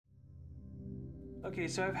Okay,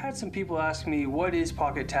 so I've had some people ask me what is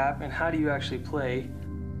Pocket Tap and how do you actually play.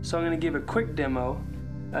 So I'm going to give a quick demo.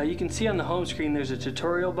 You can see on the home screen there's a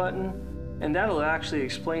tutorial button, and that'll actually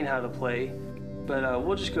explain how to play, but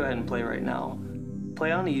we'll just go ahead and play right now.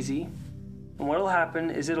 Play on easy, and what'll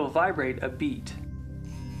happen is it'll vibrate a beat.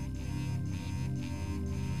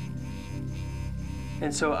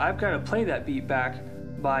 And so I've got to play that beat back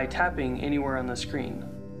by tapping anywhere on the screen.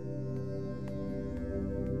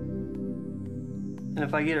 And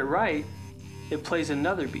if I get it right, it plays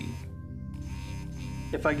another beat.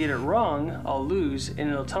 If I get it wrong, I'll lose, and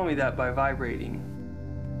it'll tell me that by vibrating.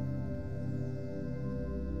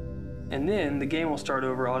 And then the game will start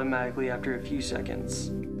over automatically after a few seconds.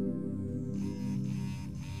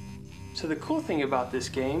 So the cool thing about this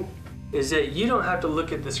game is that you don't have to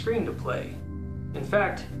look at the screen to play. In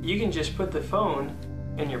fact, you can just put the phone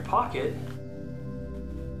in your pocket,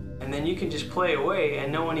 and then you can just play away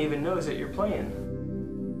and no one even knows that you're playing.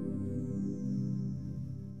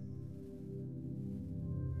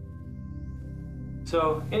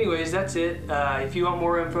 So anyways, that's it. If you want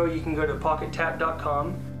more info, you can go to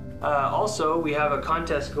pockettap.com. Also, we have a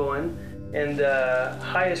contest going, and the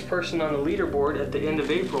highest person on the leaderboard at the end of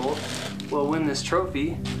April will win this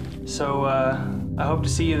trophy. So I hope to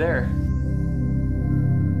see you there.